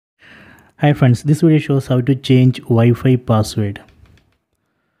Hi friends, this video shows how to change Wi-Fi password.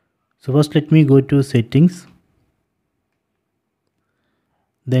 So first let me go to settings,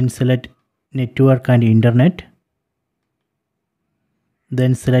 then select network and internet,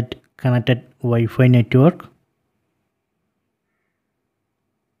 then select connected Wi-Fi network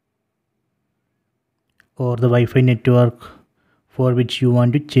or the Wi-Fi network for which you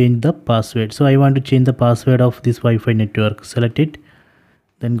want to change the password. So I want to change the password of this Wi-Fi network. Select it,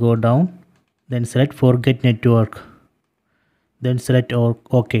 then go down, then select forget network, then select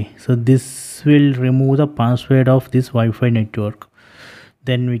OK. So this will remove the password of this Wi-Fi network.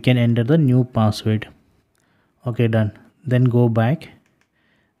 Then we can enter the new password. Okay, done. Then go back,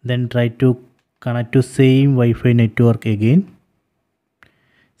 then try to connect to same Wi-Fi network again.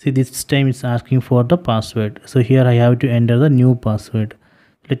 See, this time it's asking for the password, so here I have to enter the new password.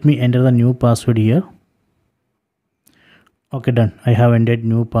 Let me enter the new password here. Okay, done. I have entered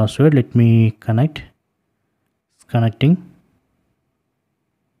new password. Let me connect. It's connecting.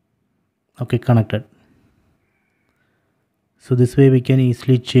 Okay, connected. So this way we can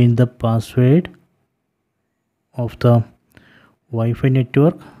easily change the password of the Wi-Fi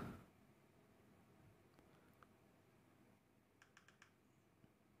network.